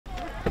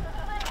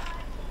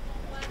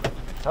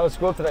How was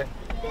school today?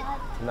 Good.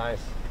 Nice.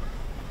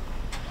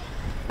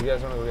 You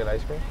guys want to go get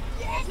ice cream?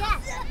 Yes.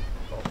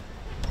 Oh.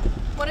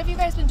 What have you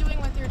guys been doing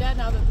with your dad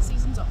now that the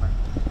season's over?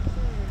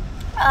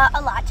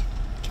 A lot.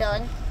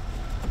 Chilling.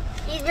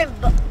 He's been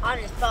on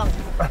his phone.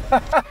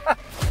 Let's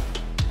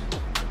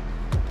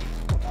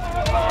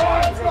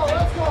go,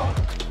 let's go.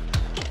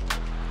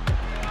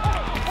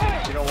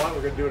 You know what?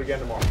 We're going to do it again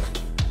tomorrow.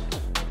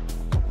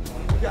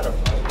 You got to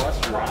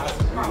bust your ass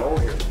and reload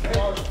here. Hey,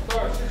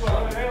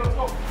 let's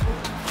go.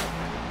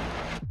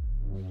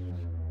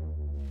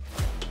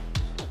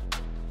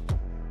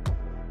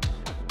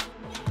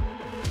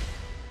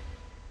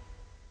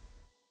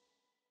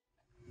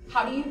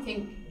 How do you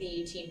think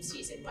the team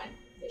season went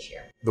this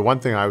year? The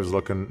one thing I was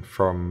looking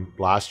from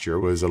last year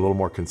was a little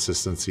more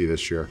consistency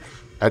this year.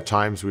 At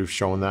times we've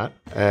shown that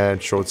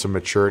and showed some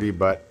maturity,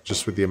 but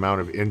just with the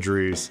amount of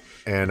injuries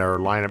and our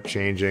lineup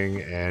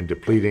changing and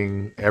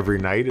depleting every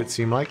night, it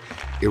seemed like,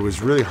 it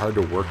was really hard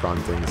to work on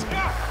things.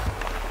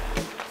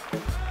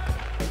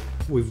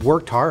 We've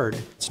worked hard.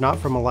 It's not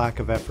from a lack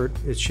of effort.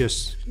 It's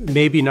just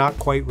maybe not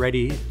quite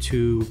ready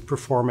to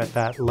perform at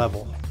that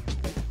level.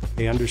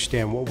 They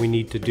understand what we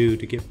need to do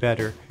to get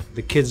better.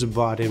 The kids have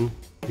bought in.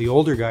 The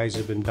older guys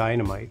have been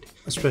dynamite,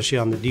 especially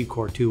on the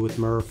D-Corps too with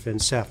Murph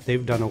and Seth.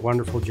 They've done a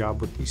wonderful job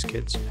with these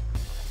kids.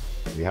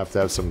 You have to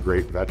have some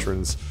great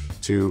veterans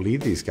to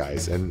lead these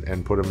guys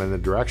and put them in the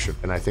direction.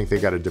 And I think they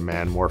got to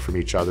demand more from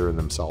each other and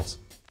themselves.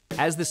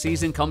 As the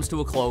season comes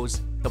to a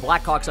close, the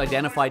Blackhawks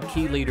identified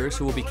key leaders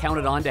who will be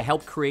counted on to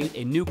help create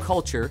a new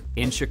culture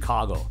in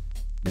Chicago.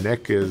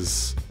 Nick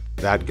is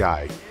that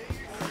guy.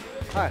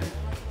 Hi.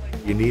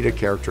 You need a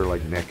character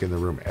like Nick in the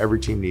room. Every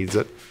team needs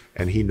it,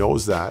 and he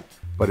knows that,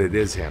 but it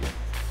is him.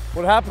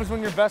 What happens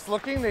when you're best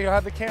looking? They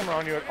have the camera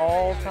on you at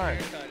all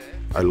times.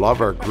 I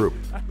love our group,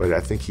 but I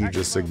think he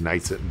just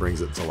ignites it and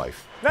brings it to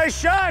life. Nice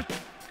shot!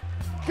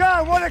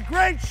 God, what a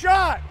great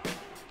shot!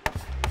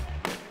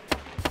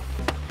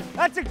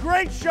 That's a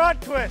great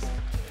shot twist.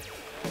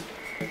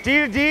 D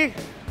to D.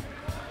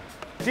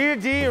 D to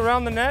D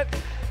around the net.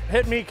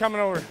 Hit me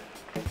coming over.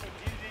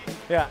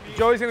 Yeah,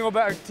 Joey's gonna go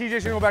back,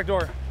 TJ's gonna go back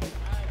door.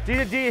 D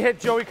to D, hit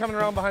Joey coming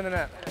around behind the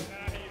net.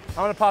 I'm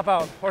gonna pop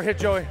out or hit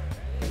Joey.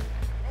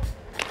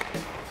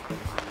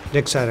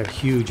 Nick's had a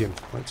huge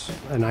influence,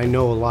 and I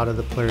know a lot of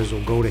the players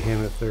will go to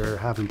him if they're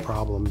having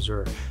problems,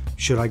 or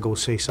should I go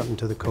say something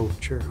to the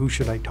coach, or who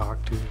should I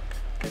talk to?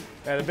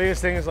 Yeah, the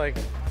biggest thing is like,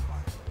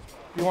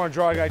 you want to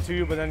draw a guy to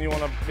you, but then you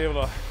want to be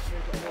able to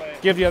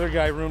give the other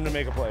guy room to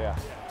make a play, yeah.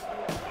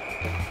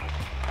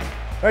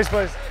 Nice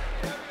plays.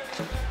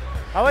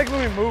 I like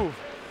when we move.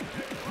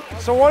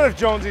 So what if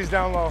Jonesy's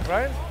down low,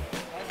 right?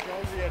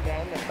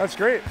 That's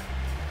great.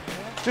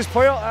 Just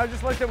play, I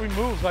just like that we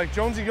move. Like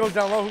Jonesy goes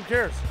down low, who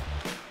cares?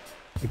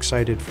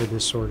 Excited for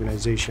this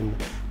organization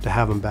to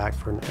have him back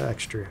for an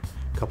extra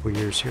couple of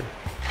years here.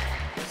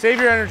 Save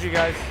your energy,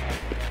 guys.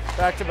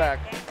 Back to back.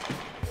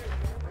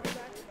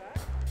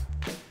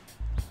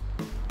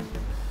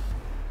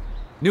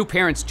 New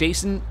parents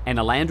Jason and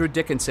Alandra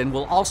Dickinson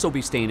will also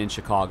be staying in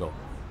Chicago.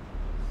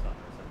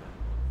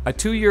 A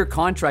 2-year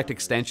contract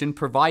extension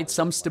provides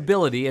some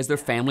stability as their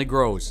family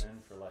grows.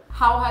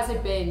 How has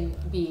it been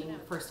being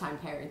first-time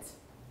parents?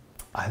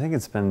 I think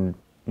it's been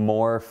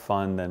more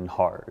fun than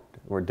hard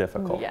or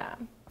difficult. Yeah.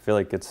 I feel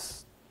like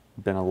it's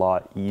been a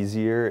lot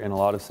easier in a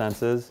lot of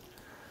senses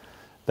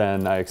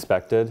than I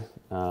expected.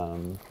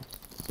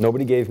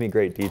 Nobody gave me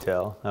great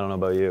detail. I don't know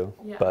about you,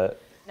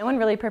 but no one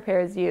really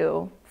prepares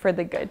you for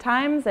the good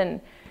times,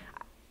 and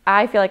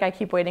I feel like I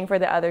keep waiting for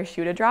the other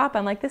shoe to drop.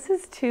 I'm like, this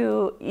is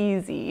too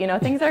easy. You know,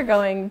 things are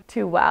going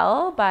too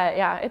well, but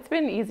yeah, it's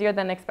been easier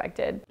than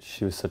expected.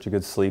 she was such a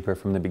good sleeper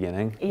from the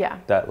beginning. Yeah.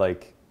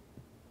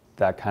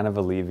 That kind of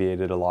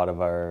alleviated a lot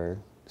of our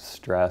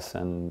stress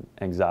and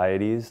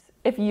anxieties.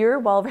 If you're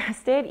well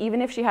rested,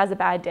 even if she has a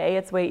bad day,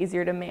 it's way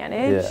easier to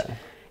manage. Yeah.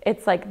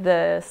 It's like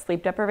the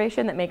sleep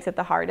deprivation that makes it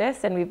the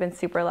hardest, and we've been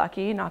super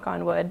lucky, knock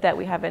on wood, that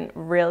we haven't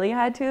really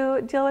had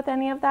to deal with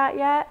any of that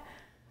yet.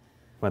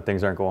 When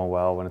things aren't going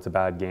well, when it's a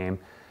bad game,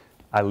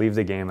 I leave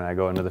the game and I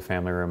go into the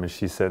family room and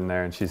she's sitting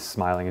there and she's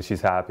smiling and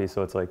she's happy.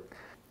 So it's like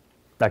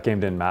that game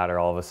didn't matter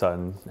all of a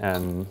sudden,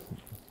 and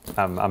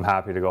I'm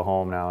happy to go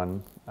home now,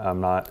 and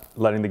I'm not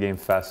letting the game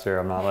fester.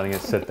 I'm not letting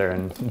it sit there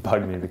and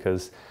bug me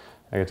because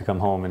I get to come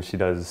home and she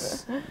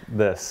does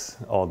this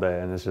all day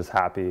and is just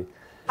happy.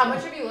 How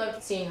much have you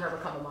loved seeing her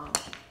become a mom?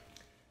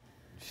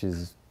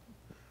 She's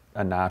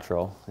a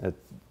natural. It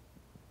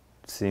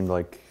seemed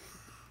like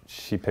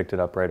she picked it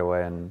up right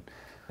away, and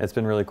it's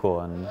been really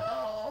cool. And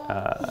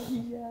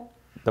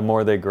the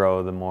more they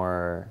grow, the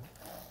more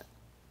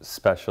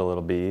special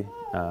it'll be.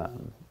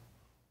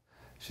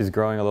 She's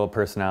growing a little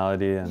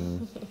personality,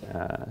 and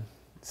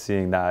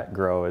seeing that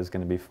grow is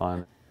going to be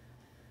fun.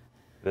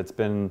 It's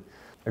been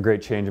a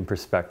great change in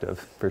perspective,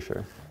 for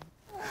sure.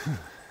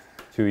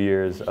 2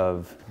 years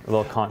of a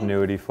little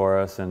continuity for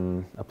us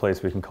and a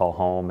place we can call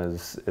home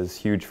is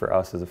huge for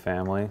us as a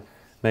family.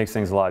 Makes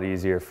things a lot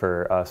easier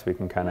for us. We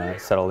can kind of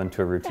settle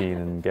into a routine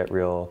and get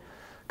real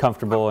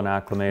comfortable and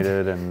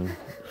acclimated, and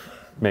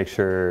make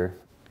sure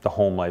the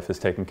home life is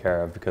taken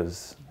care of,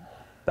 because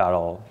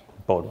that'll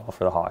bode well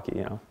for the hockey,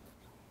 you know.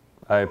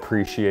 I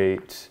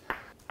appreciate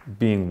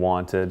being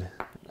wanted,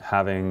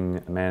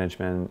 having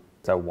management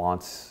that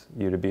wants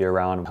you to be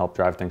around and help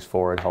drive things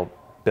forward, help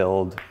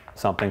build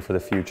something for the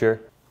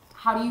future.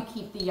 How do you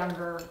keep the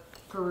younger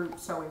group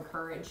so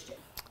encouraged?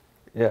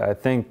 Yeah, I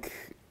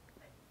think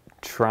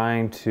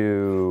trying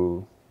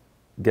to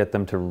get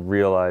them to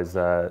realize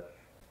that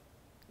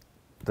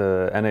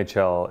the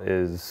NHL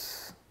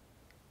is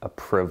a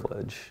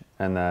privilege,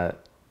 and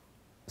that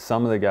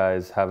some of the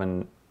guys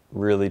haven't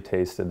really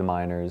tasted the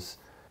minors,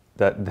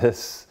 that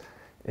this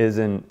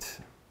isn't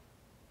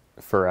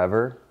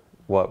forever,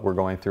 what we're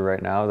going through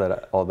right now,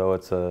 that although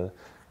it's a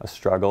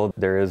struggle,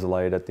 there is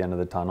light at the end of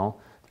the tunnel,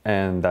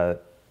 and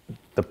that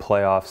the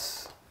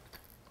playoffs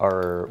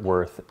are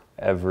worth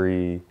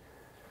every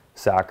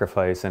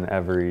sacrifice and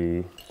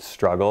every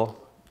struggle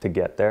to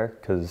get there,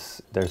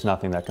 because there's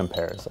nothing that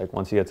compares. Like,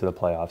 once you get to the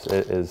playoffs,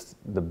 it is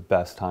the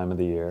best time of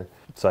the year.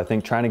 So I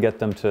think trying to get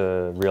them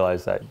to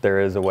realize that there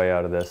is a way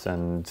out of this,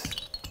 and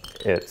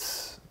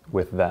it's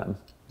with them.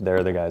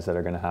 They're the guys that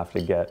are going to have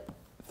to get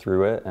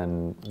through it,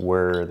 and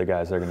we're the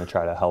guys that are going to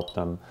try to help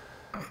them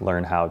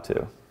learn how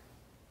to.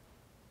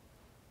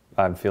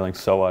 I'm feeling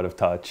so out of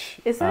touch.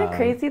 Isn't it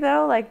crazy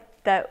though,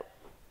 like, that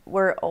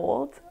we're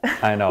old?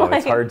 I know, like,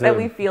 it's hard to that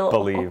we feel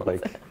believe. Old.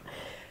 Like,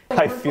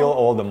 I feel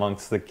old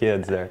amongst the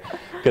kids there,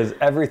 because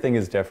everything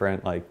is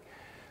different. Like,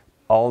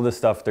 all the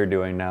stuff they're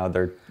doing now,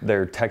 they're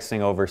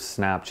texting over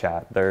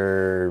Snapchat.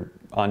 They're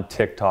on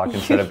TikTok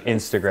instead of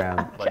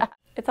Instagram. Like,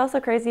 it's also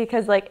crazy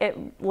because, like, it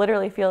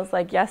literally feels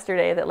like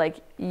yesterday that, like,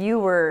 you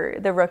were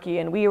the rookie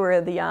and we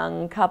were the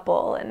young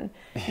couple, and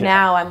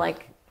now I'm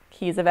like,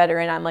 he's a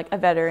veteran, I'm like a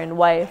veteran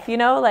wife, you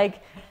know?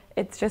 Like,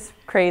 it's just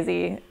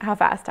crazy how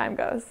fast time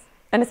goes,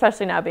 and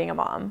especially now being a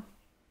mom.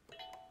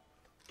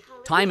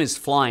 Time is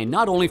flying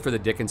not only for the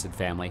Dickinson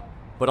family,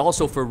 but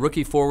also for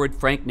rookie forward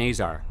Frank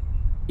Nazar.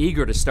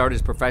 Eager to start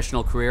his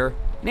professional career,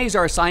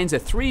 Nazar signs a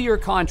 3-year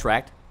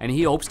contract, and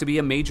he hopes to be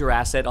a major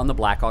asset on the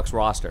Blackhawks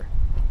roster.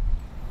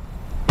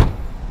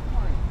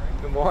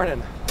 Good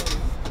morning.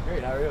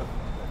 Great, how are you?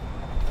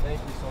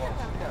 Thank you so much.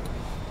 Yeah.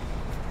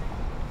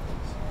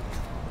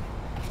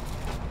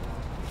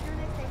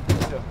 You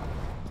too.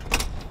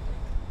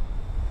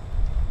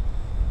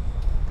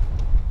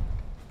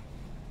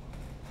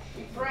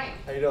 Frank.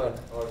 How you doing?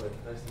 Orvin,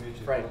 nice to meet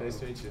you. Frank, nice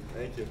to meet you.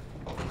 Thank you.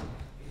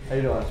 How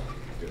you doing?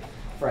 Good.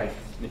 Frank.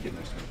 Nicky,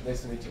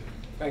 nice to meet you.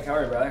 Frank, how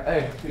are you, brother?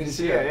 Hey, good to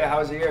see you. Yeah, how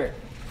was the year?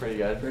 Pretty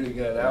good. Pretty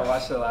good. I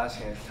watched the last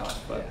game.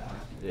 Tough, but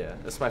Yeah,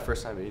 this is my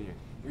first time being here.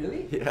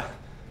 Really? Yeah.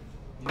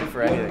 Good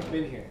for anything.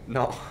 Been here.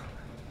 No.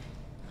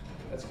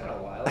 That's kind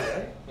of wild,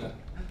 right?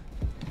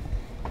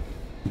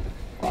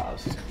 Wow,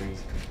 this is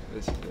crazy.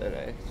 This is it,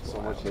 eh?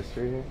 So much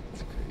history here.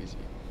 It's crazy.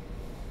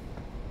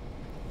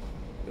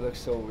 It looks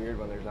so weird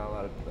when there's not a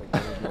lot of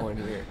there's no one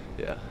here.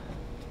 Yeah.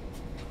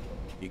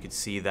 You could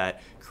see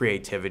that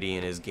creativity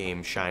in his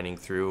game shining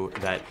through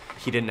that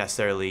he didn't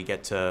necessarily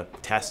get to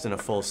test in a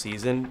full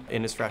season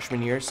in his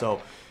freshman year.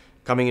 So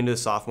coming into the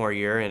sophomore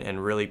year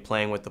and really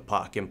playing with the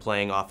puck and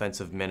playing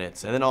offensive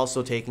minutes, and then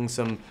also taking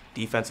some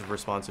defensive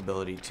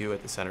responsibility too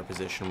at the center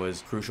position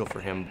was crucial for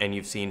him. And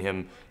you've seen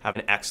him have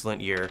an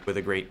excellent year with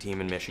a great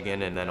team in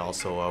Michigan, and then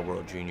also a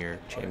World Junior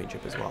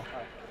Championship as well.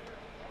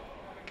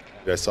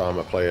 I saw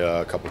him play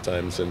a couple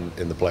times in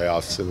the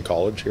playoffs in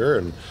college here,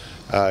 and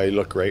he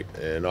looked great,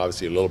 and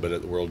obviously a little bit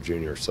at the World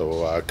Junior.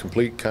 So a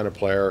complete kind of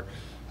player.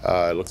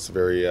 Looks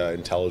very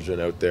intelligent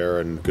out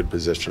there and good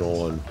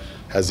positional, and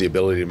has the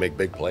ability to make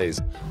big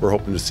plays. We're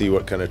hoping to see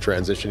what kind of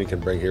transition he can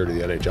bring here to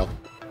the NHL.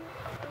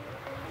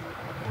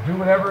 Do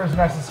whatever is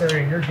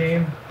necessary in your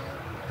game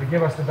to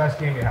give us the best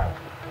game you have.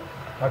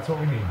 That's what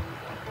we need.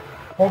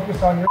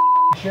 Focus on your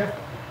shift.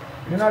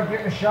 You're not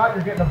getting a shot,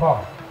 you're getting a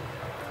bump.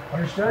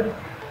 Understood?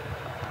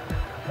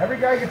 Every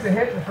guy gets a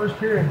hit in the first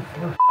period.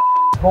 We're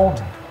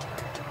golden. I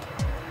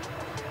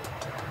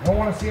don't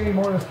want to see any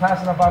more of this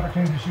passing up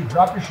opportunity to shoot.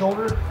 Drop your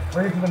shoulder,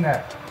 bring it to the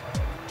net.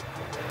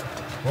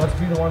 Well, let's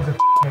be the ones that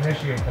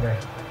initiate today.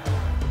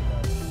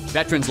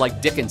 Veterans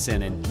like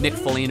Dickinson and Nick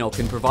Foligno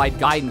can provide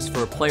guidance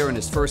for a player in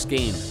his first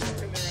game.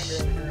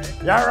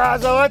 Yeah,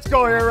 Razzo, let's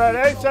go here, Red.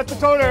 Hey, set the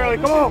tone early.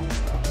 Come on.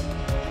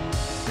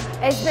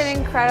 It's been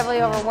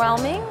incredibly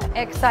overwhelming,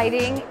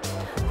 exciting.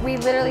 We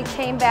literally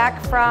came back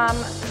from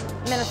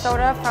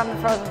Minnesota from the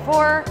Frozen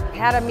Four,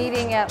 had a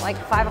meeting at like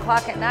 5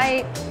 o'clock at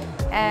night,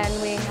 and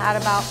we had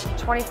about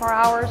 24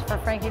 hours for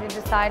Frankie to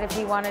decide if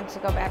he wanted to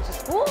go back to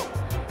school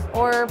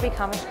or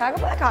become a Chicago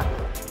Blackhawk.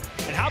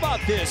 And how about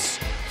this?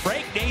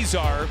 Frank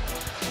Nazar,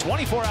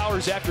 24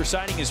 hours after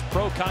signing his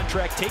pro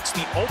contract, takes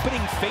the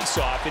opening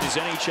faceoff in his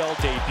NHL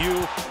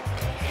debut.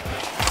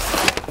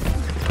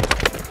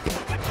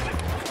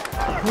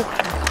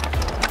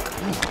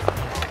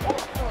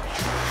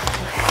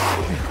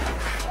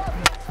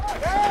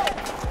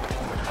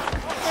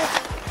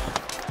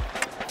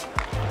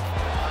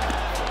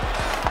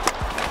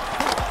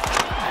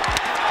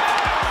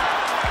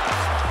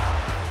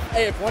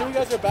 Hey, if one of you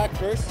guys are back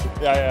first.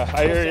 Yeah,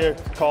 I hear you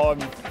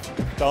calling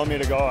telling me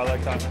to go. I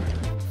like that.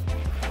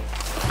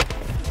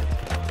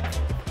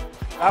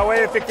 That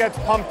way, if it gets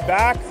pumped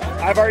back,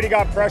 I've already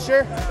got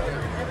pressure.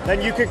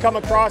 Then you can come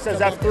across as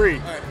F3.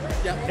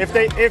 If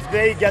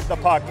they get the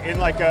puck in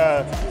like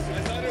a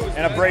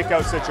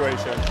breakout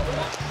situation.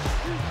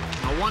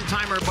 A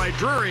one-timer by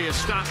Drury is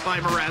stopped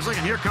by Mrazek,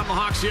 and here come the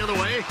Hawks the other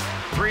way.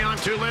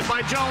 3-on-2 led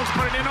by Jones,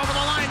 put it in over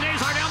the line.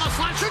 Nazar down the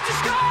slot, shoots, he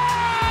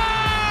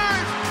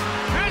scores!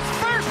 His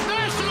first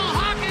National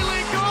Hockey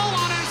League goal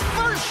on his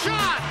first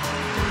shot.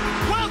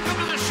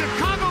 Welcome to the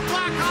Chicago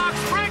Blackhawks,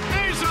 Frank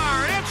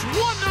Nazar. It's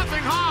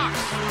 1-0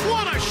 Hawks.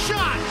 What a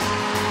shot!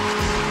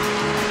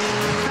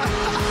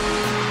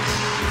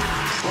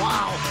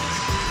 Wow.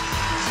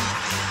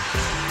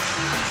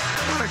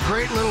 What a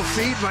great little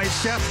feed by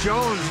Seth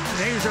Jones.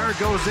 Nazar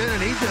goes in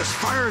and he just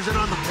fires it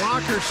on the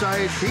blocker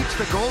side, beats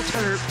the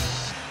goaltender.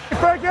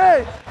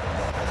 Frankie!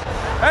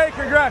 Hey,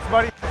 congrats,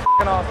 buddy.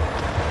 Awesome.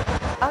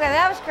 Okay,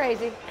 that was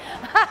crazy.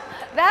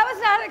 That was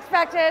not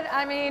expected.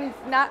 I mean,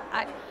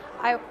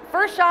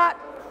 first shot,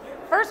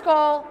 first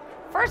goal,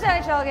 first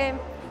NHL game.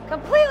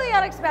 Completely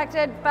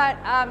unexpected, but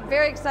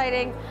very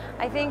exciting.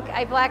 I think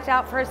I blacked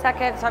out for a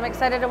second, so I'm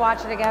excited to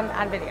watch it again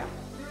on video.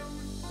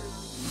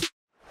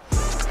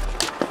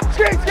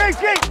 Skate, skate,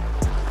 skate!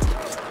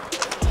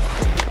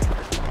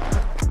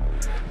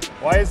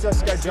 Why is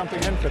this guy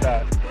jumping in for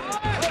that?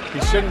 He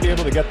shouldn't be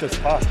able to get this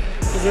puck.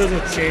 There's a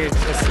change,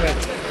 a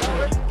switch.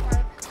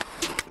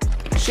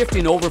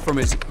 Shifting over from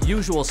his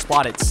usual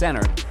spot at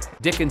center,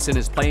 Dickinson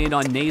is playing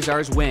on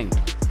Nazar's wing,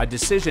 a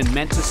decision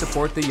meant to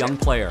support the young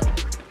player.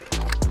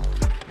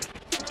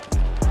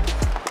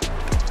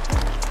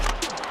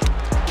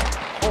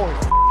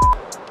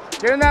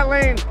 Get in that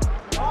lane.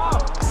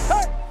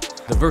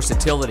 The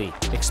versatility,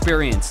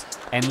 experience,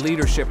 and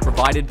leadership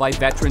provided by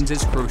veterans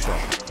is crucial,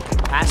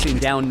 passing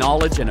down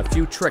knowledge and a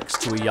few tricks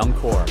to a young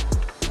core.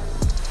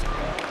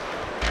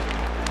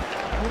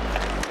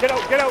 Get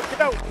out, get out,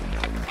 get out.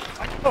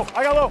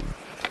 I got low.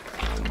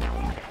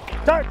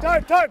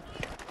 Time.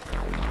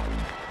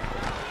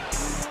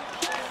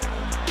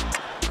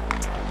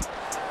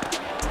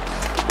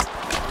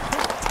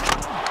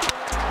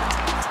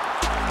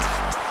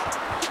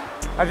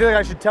 I feel like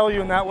I should tell you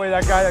in that way,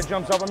 that guy that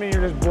jumps up on me,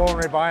 you're just blowing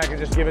right by, I can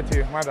just give it to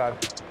you. My bad.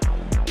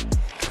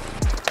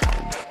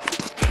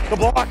 The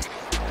block.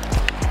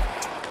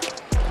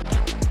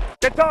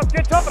 Get top.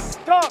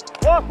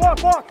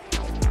 Walk.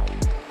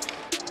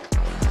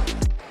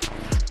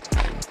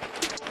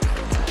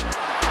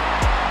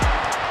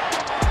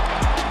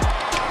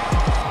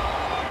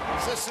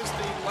 This is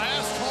the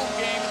last home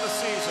game of the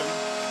season.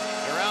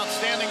 They're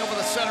outstanding over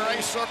the center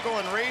ice circle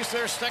and raise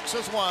their sticks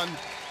as one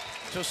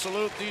to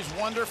salute these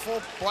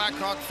wonderful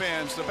Blackhawk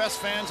fans, the best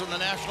fans in the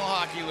National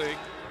Hockey League.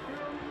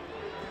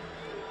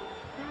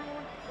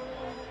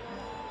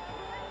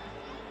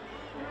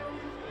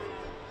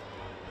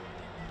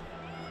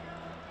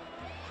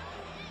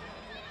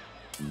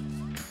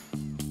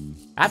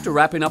 After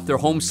wrapping up their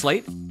home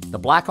slate, the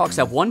Blackhawks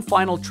have one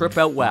final trip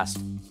out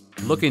west,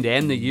 looking to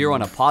end the year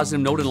on a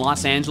positive note in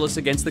Los Angeles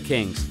against the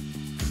Kings.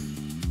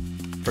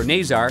 For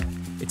Nazar,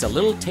 it's a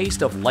little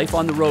taste of life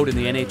on the road in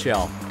the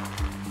NHL.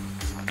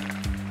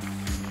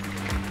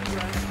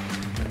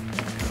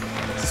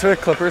 Is this where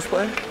Clippers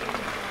play?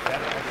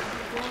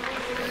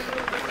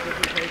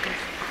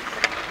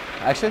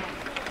 Actually?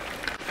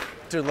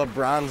 Dude,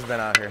 LeBron's been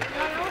out here.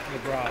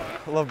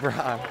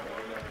 LeBron.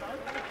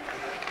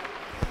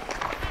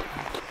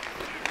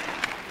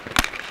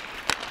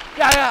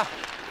 Yeah.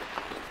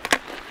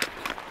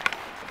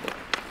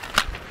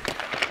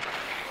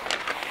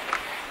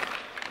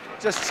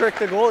 Just tricked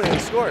the goalie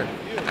and scored.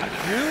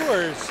 You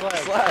or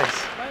Slags?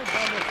 Slags.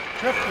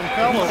 Tripped and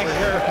fell over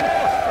here.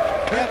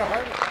 He had a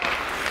heart attack.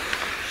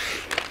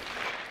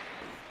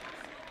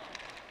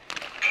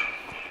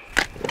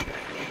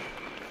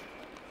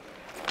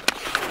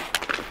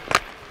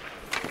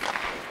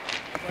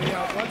 But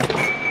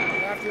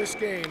yeah, after this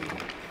game,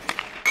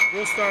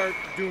 we'll start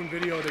doing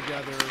video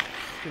together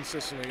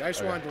consistently. I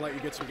just wanted to let you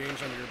get some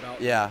games under your belt.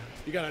 Yeah.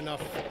 You got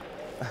enough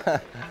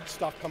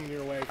stuff coming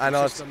your way. I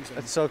know, it's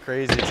so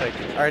crazy. It's like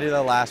already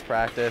the last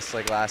practice,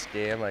 like last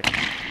game, like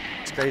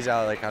it's crazy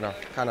how like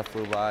kind of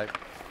flew by.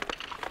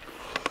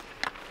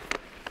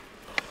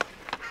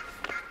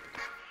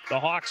 The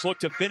Hawks look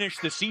to finish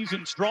the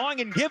season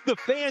strong and give the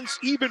fans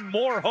even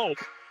more hope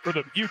for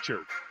the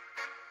future.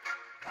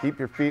 Keep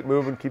your feet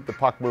moving, keep the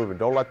puck moving.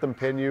 Don't let them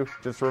pin you.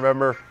 Just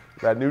remember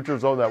that neutral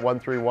zone, that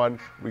 1-3-1,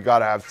 we got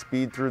to have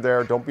speed through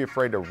there. Don't be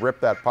afraid to rip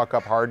that puck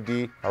up hard,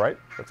 D. All right,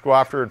 let's go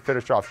after it and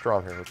finish off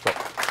strong here. Let's go.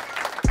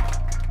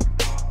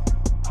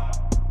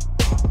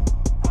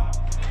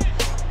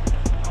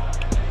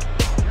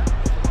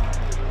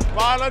 Come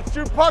on, let's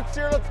shoot pucks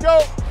here. Let's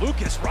go.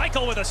 Lucas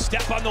Reichel with a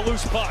step on the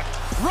loose puck.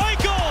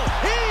 Reichel,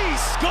 he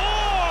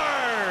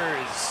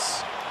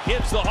scores!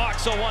 Gives the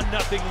Hawks a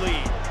 1-0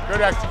 lead.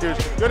 Good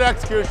execution. Good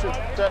execution.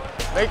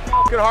 Make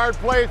fucking hard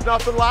plays,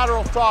 nothing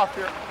lateral soft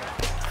here.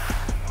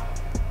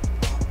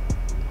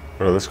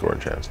 What are the scoring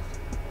chances?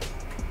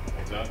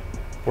 What's that?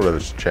 What are the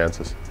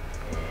chances?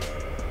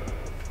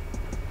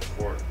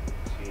 4.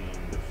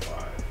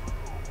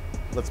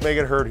 Let's make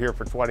it hurt here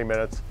for 20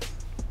 minutes.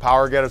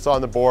 Power, get us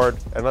on the board,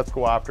 and let's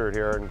go after it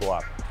here and go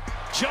after it.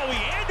 Joey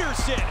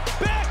Anderson,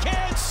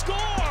 backhand score!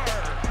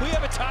 We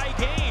have a tie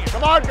game.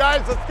 Come on,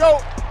 guys, let's go.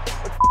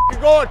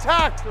 Let's go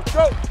attack, let's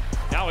go.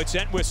 Now it's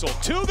Entwistle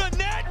to the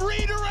net,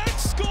 redirect,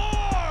 score!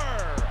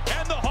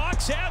 And the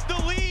Hawks have the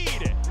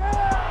lead.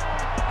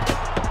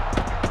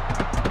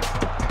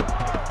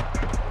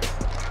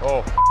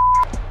 Oh.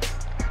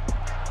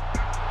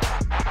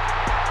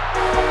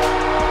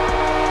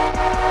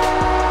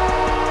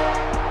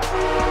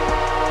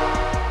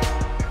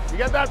 You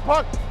get that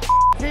puck,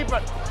 keep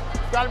it.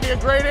 It's got to be a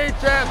grade A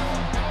chance.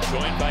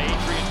 Joined by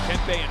Adrian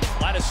Kempe and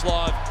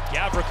Vladislav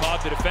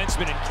Gavrikov, the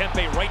defenseman, and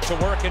Kempe right to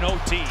work in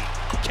OT.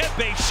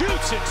 Kempe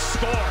shoots and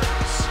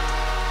scores.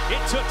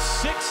 It took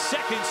 6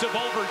 seconds of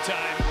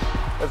overtime.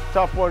 That's a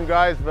tough one,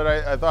 guys, but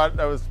I thought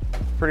that was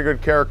pretty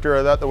good character.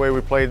 I thought the way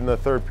we played in the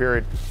third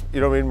period.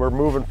 You know what I mean? We're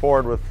moving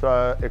forward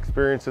with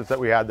experiences that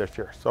we had this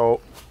year.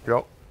 So, you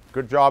know,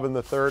 good job in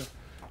the third.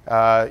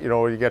 You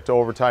know, when you get to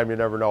overtime, you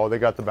never know. They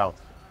got the bounce.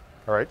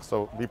 All right,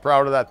 so be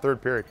proud of that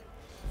third period.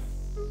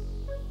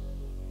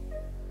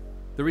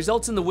 The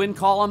results in the win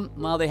column,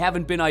 well, they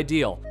haven't been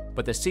ideal,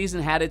 but the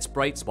season had its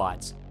bright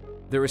spots.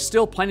 There is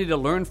still plenty to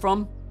learn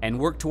from and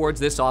work towards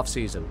this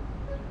offseason.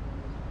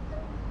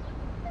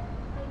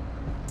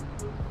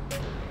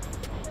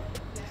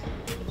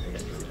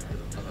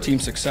 Team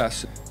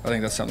success, I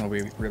think that's something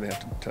that we really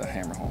have to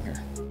hammer home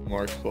here.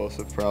 More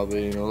explosive,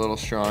 probably, you know, a little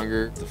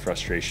stronger. The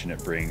frustration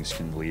it brings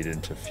can lead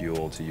into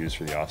fuel to use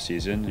for the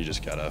off-season. You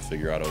just gotta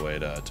figure out a way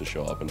to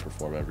show up and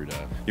perform every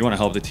day. You want to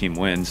help the team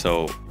win,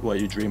 so what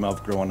you dream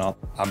of growing up.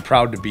 I'm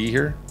proud to be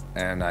here,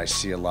 and I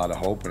see a lot of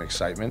hope and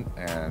excitement,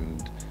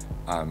 and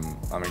I'm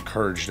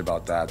encouraged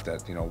about that,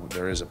 you know,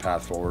 there is a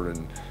path forward,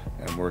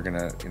 and we're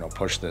gonna, you know,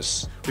 push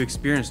this. We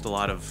experienced a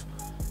lot of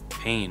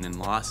pain and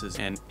losses,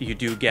 and you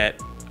do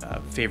get a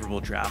favorable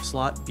draft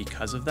slot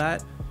because of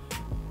that.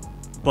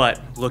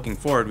 But looking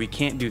forward, we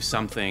can't do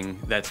something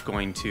that's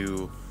going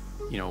to,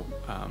 you know,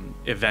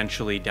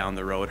 eventually down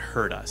the road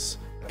hurt us.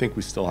 I think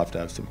we still have to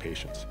have some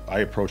patience. I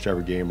approach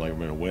every game like I'm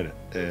going to win it,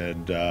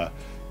 and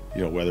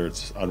you know, whether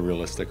it's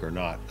unrealistic or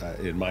not,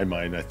 in my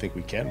mind, I think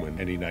we can win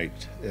any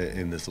night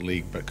in this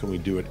league. But can we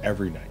do it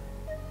every night?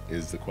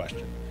 Is the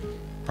question.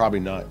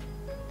 Probably not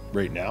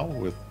right now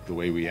with the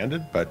way we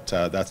ended, but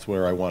that's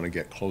where I want to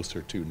get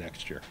closer to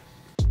next year.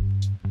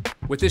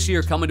 With this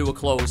year coming to a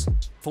close,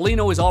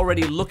 Foligno is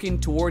already looking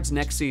towards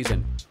next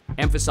season,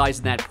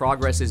 emphasizing that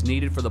progress is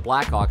needed for the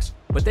Blackhawks,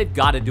 but they've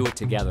got to do it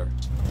together.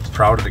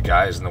 Proud of the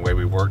guys and the way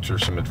we worked through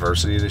some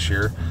adversity this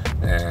year,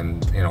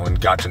 and you know, and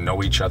got to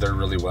know each other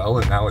really well.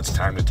 And now it's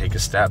time to take a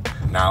step.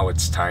 Now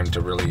it's time to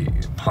really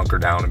hunker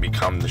down and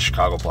become the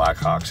Chicago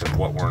Blackhawks and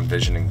what we're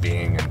envisioning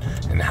being,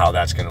 and how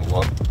that's going to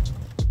look.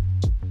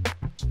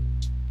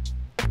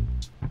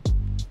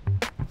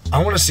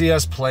 I want to see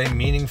us play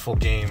meaningful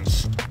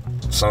games.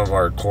 Some of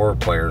our core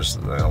players,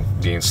 you know,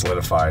 being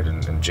solidified,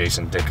 and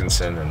Jason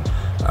Dickinson and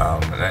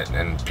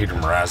Peter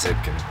Mrazek,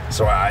 and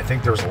so I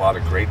think there's a lot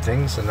of great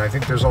things, and I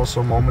think there's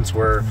also moments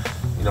where,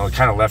 you know, it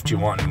kind of left you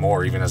wanting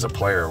more, even as a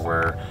player,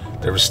 where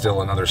there was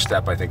still another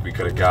step I think we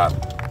could have got.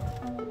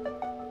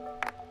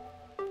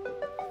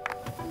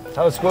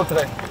 How was school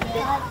today?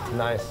 Good.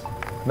 Nice.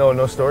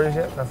 No stories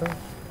yet? Nothing?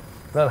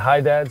 Not hi,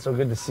 Dad. So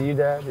good to see you,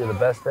 Dad. You're the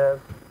best dad.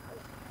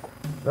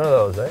 None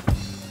of those, eh?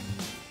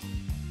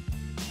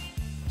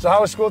 So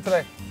how was school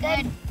today?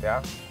 Good.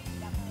 Yeah?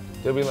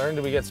 Did we learn?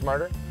 Did we get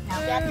smarter?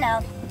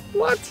 No.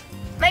 What?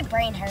 My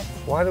brain hurts.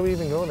 Why do we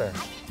even go there?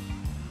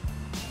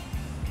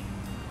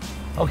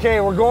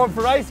 Okay, we're going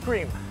for ice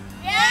cream.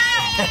 Yeah!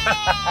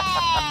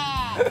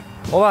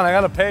 Hold on, I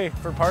gotta pay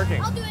for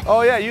parking. I'll do it.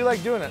 Oh yeah, you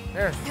like doing it.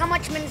 Here. How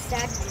much minutes,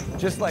 Dad?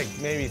 Just like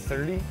maybe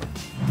 30?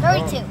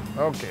 32.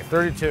 Oh, okay,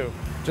 32.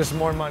 Just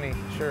more money,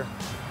 sure.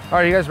 All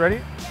right, you guys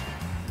ready?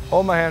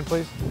 Hold my hand,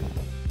 please.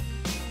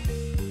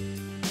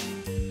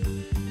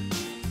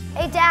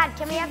 Hey, Dad,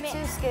 can we have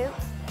 2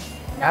 scoops?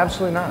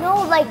 Absolutely not.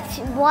 No, like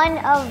one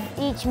of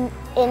each. No.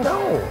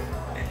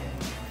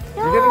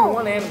 You're getting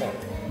one animal.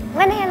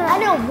 One animal. I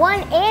know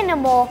one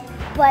animal,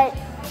 but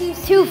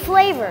 2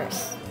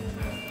 flavors.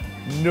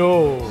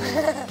 No.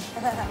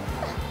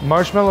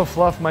 Marshmallow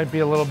fluff might be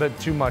a little bit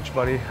too much,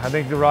 buddy. I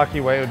think the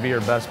Rocky Way would be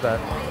your best bet.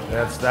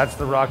 That's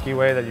the Rocky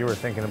Way that you were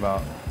thinking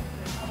about.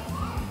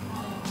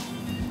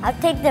 I'll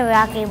take the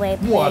Rocky Way,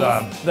 please. What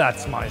up?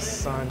 That's my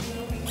son.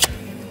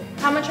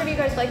 How much have you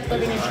guys liked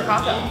living in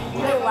Chicago?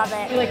 We love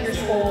it. You like your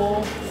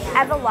school? I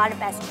have a lot of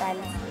best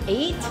friends.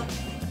 8?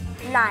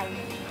 9.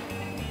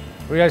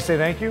 We guys say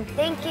thank you?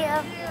 Thank you.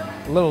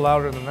 A little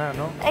louder than that,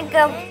 no? Thank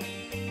you.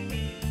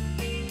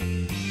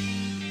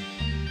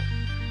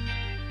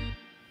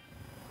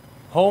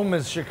 Home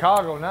is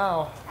Chicago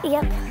now.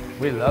 Yep.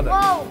 We love it.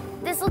 Whoa,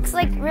 this looks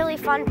like really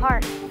fun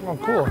park. Oh,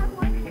 cool.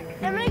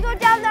 I'm gonna go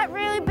down that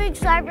really big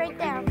slide right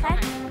there, okay?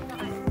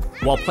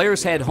 While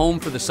players head home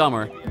for the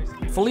summer,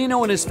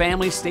 Foligno and his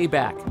family stay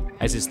back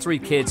as his 3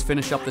 kids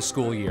finish up the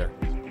school year.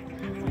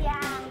 Yeah.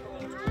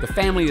 The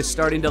family is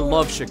starting to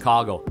love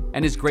Chicago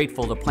and is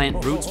grateful to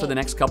plant roots for the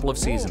next couple of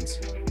seasons.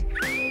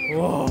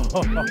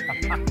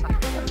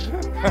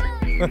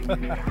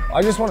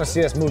 I just want to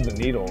see us move the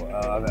needle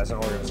as an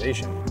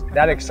organization.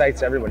 That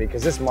excites everybody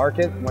because this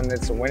market, when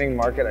it's a winning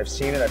market, I've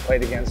seen it, I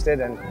played against it,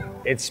 and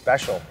it's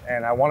special.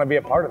 And I want to be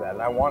a part of that.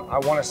 And I want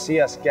to see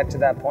us get to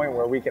that point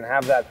where we can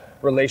have that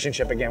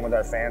relationship again with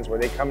our fans, where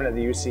they come into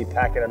the UC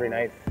Packet every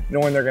night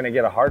knowing they're going to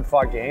get a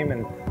hard-fought game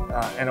and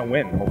a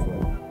win, hopefully.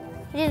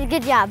 You did a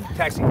good job.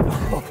 Taxi.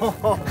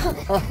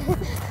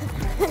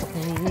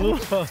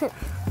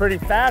 Pretty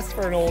fast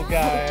for an old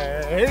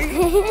guy.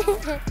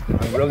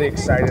 I'm really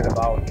excited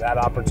about that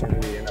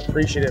opportunity and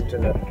appreciative to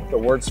the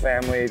Wirtz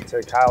family,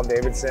 to Kyle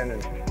Davidson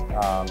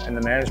and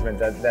the management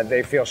that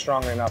they feel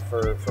strongly enough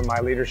for my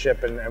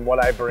leadership and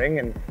what I bring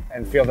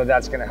and feel that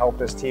that's going to help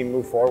this team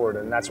move forward,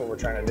 and that's what we're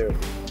trying to do.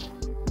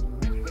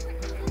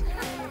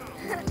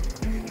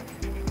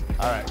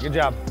 All right, good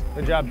job.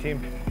 Good job,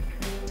 team.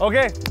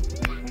 Okay.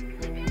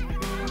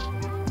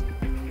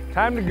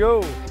 Time to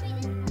go.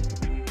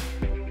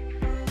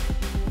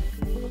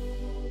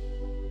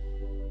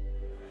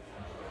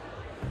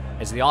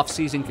 As the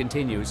offseason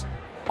continues,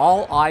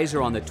 all eyes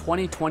are on the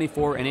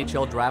 2024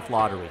 NHL Draft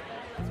Lottery.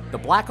 The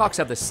Blackhawks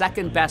have the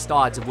second best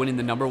odds of winning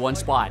the #1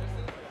 spot.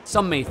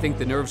 Some may think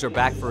the nerves are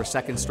back for a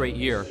second straight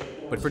year,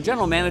 but for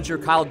General Manager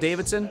Kyle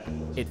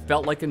Davidson, it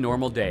felt like a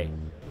normal day.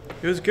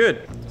 It was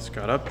good. Just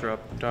got up,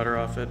 dropped daughter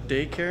off at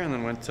daycare, and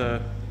then went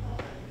to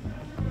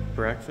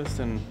breakfast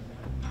and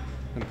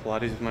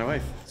Pilates with my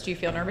wife. Do you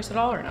feel nervous at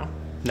all or no?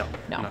 No,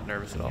 not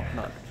nervous at all.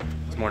 I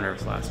was more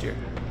nervous last year.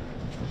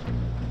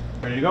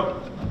 Ready to go?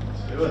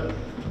 Let's do it.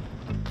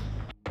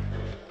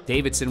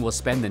 Davidson will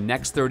spend the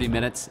next 30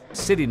 minutes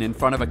sitting in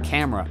front of a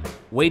camera,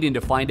 waiting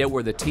to find out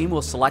where the team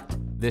will select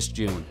this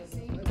June.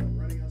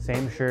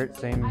 Same shirt,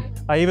 same.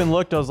 I even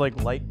looked, I was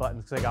like light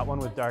buttons, because I got one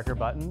with darker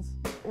buttons.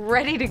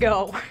 Ready to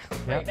go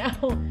right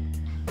now.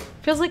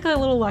 Feels like a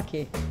little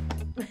lucky.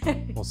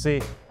 We'll see.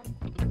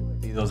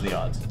 Those are the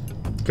odds.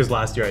 Because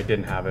last year I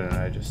didn't have it and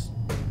I just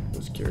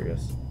was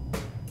curious.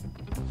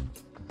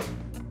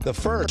 The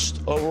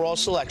first overall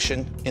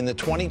selection in the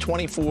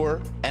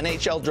 2024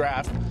 NHL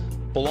Draft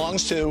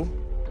belongs to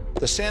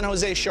the San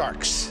Jose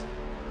Sharks.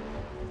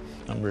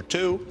 Number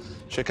 2,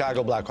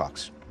 Chicago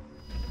Blackhawks.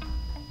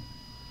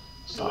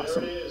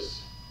 Awesome.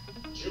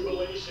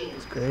 Jubilation.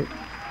 It's great.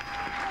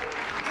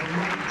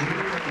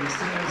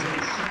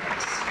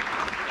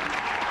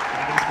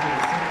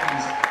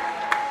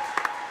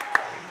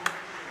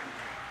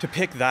 To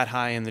pick that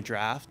high in the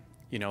draft,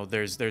 you know,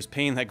 there's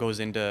pain that goes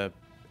into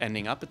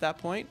ending up at that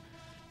point.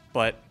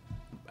 But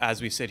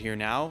as we sit here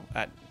now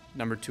at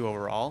number 2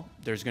 overall,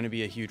 there's going to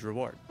be a huge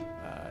reward.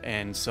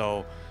 And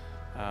so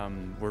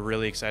we're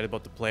really excited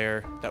about the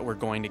player that we're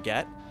going to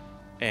get,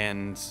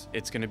 and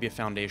it's going to be a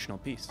foundational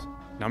piece.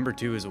 Number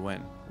 2 is a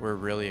win. We're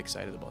really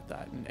excited about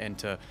that. And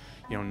to,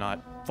 you know,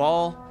 not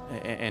fall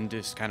and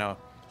just kind of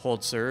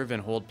hold serve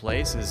and hold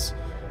place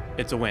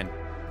it's a win.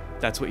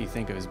 That's what you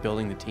think of, is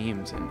building the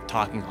teams and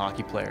talking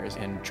hockey players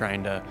and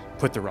trying to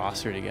put the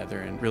roster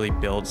together and really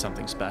build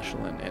something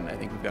special. And I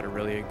think we've got a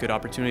really good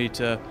opportunity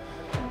to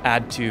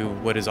add to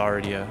what is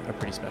already a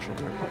pretty special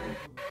group.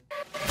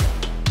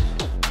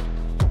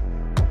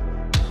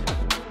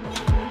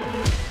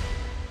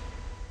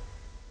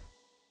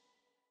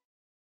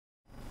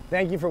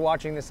 Thank you for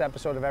watching this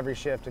episode of Every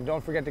Shift, and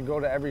don't forget to go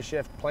to Every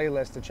Shift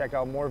playlist to check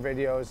out more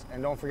videos,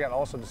 and don't forget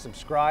also to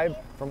subscribe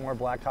for more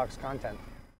Blackhawks content.